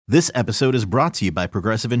This episode is brought to you by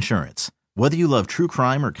Progressive Insurance. Whether you love true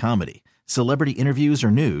crime or comedy, celebrity interviews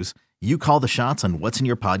or news, you call the shots on what's in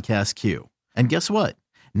your podcast queue. And guess what?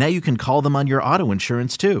 Now you can call them on your auto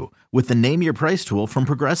insurance too with the Name Your Price tool from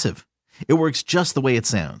Progressive. It works just the way it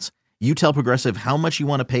sounds. You tell Progressive how much you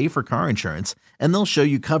want to pay for car insurance, and they'll show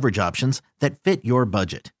you coverage options that fit your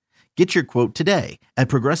budget. Get your quote today at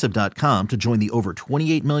Progressive.com to join the over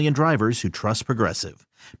 28 million drivers who trust Progressive.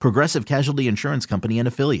 Progressive Casualty Insurance Company and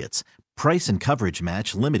Affiliates. Price and coverage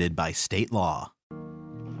match limited by state law.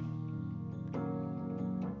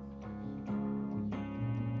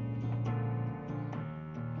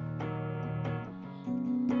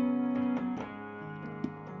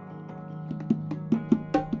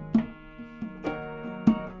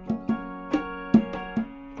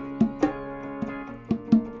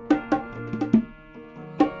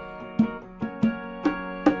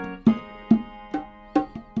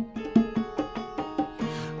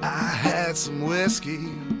 Some whiskey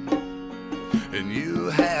and you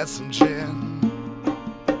had some gin.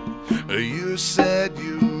 You said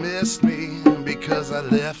you missed me because I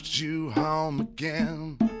left you home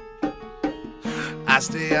again. I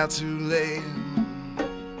stay out too late,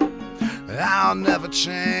 I'll never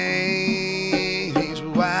change.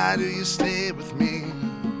 Why do you stay with me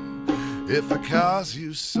if I cause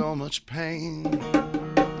you so much pain?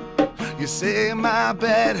 You say my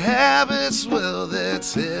bad habits, well, they're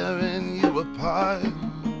tearing you apart.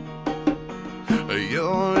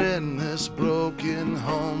 You're in this broken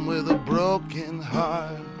home with a broken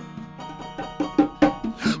heart.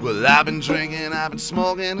 Well, I've been drinking, I've been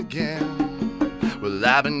smoking again. Well,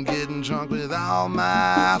 I've been getting drunk with all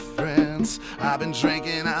my friends. I've been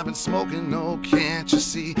drinking, I've been smoking, no, can't you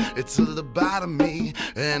see? It's a lobotomy,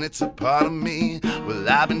 and it's a part of me. Well,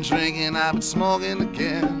 I've been drinking, I've been smoking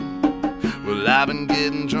again. Well, I've been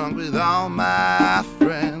getting drunk with all my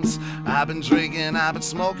friends. I've been drinking, I've been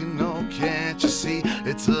smoking, no, can't you see?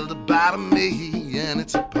 It's a lobotomy, and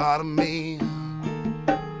it's a part of me.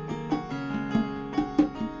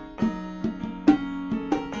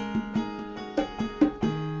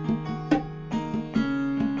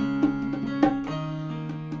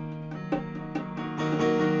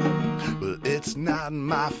 Well, it's not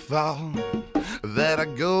my fault that I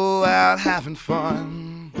go out having fun.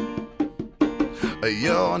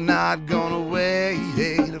 You're not gonna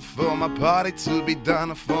wait for my party to be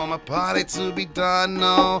done, for my party to be done.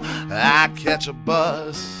 No, I catch a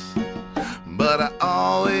bus, but I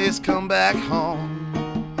always come back home.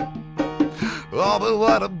 Oh, but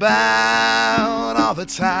what about all the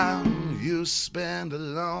time you spend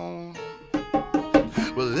alone?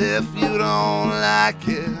 Well, if you don't like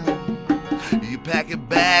it, you pack your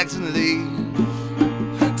bags and leave.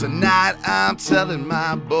 Tonight I'm telling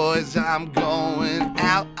my boys I'm going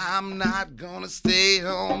out. I'm not gonna stay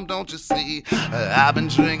home, don't you see? I've been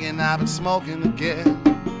drinking, I've been smoking again.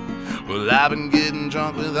 Well, I've been getting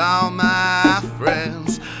drunk with all my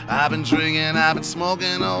friends. I've been drinking, I've been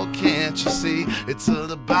smoking, oh, can't you see? It's a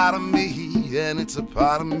lobotomy, and it's a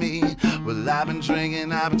part of me. Well, I've been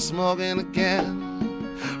drinking, I've been smoking again.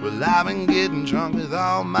 Well, I've been getting drunk with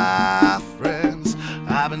all my friends.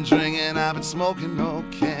 I've been drinking, I've been smoking, oh,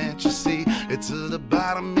 can't you see? It's a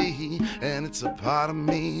lobotomy, and it's a part of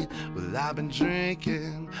me. Well, I've been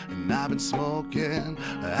drinking, and I've been smoking.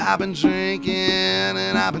 I've been drinking,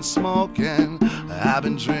 and I've been smoking. I've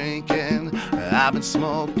been drinking, I've been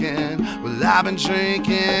smoking. Well, I've been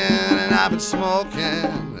drinking, and I've been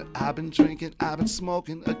smoking. I've been drinking, I've been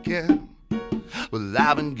smoking again. Well,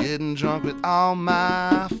 I've been getting drunk with all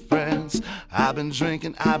my friends. I've been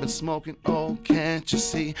drinking, I've been smoking, oh, can't you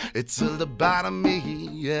see? It's a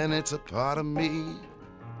lobotomy, and it's a part of me.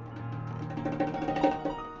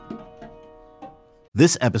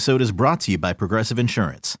 This episode is brought to you by Progressive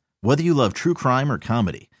Insurance. Whether you love true crime or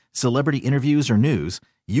comedy, celebrity interviews or news,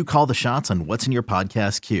 you call the shots on what's in your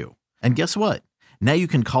podcast queue. And guess what? Now you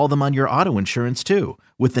can call them on your auto insurance too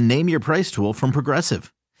with the Name Your Price tool from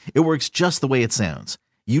Progressive. It works just the way it sounds.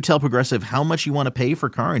 You tell Progressive how much you want to pay for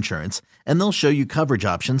car insurance, and they'll show you coverage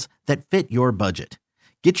options that fit your budget.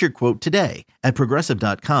 Get your quote today at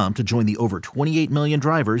Progressive.com to join the over 28 million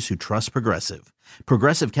drivers who trust Progressive.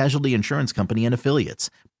 Progressive Casualty Insurance Company and Affiliates.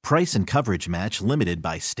 Price and coverage match limited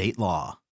by state law.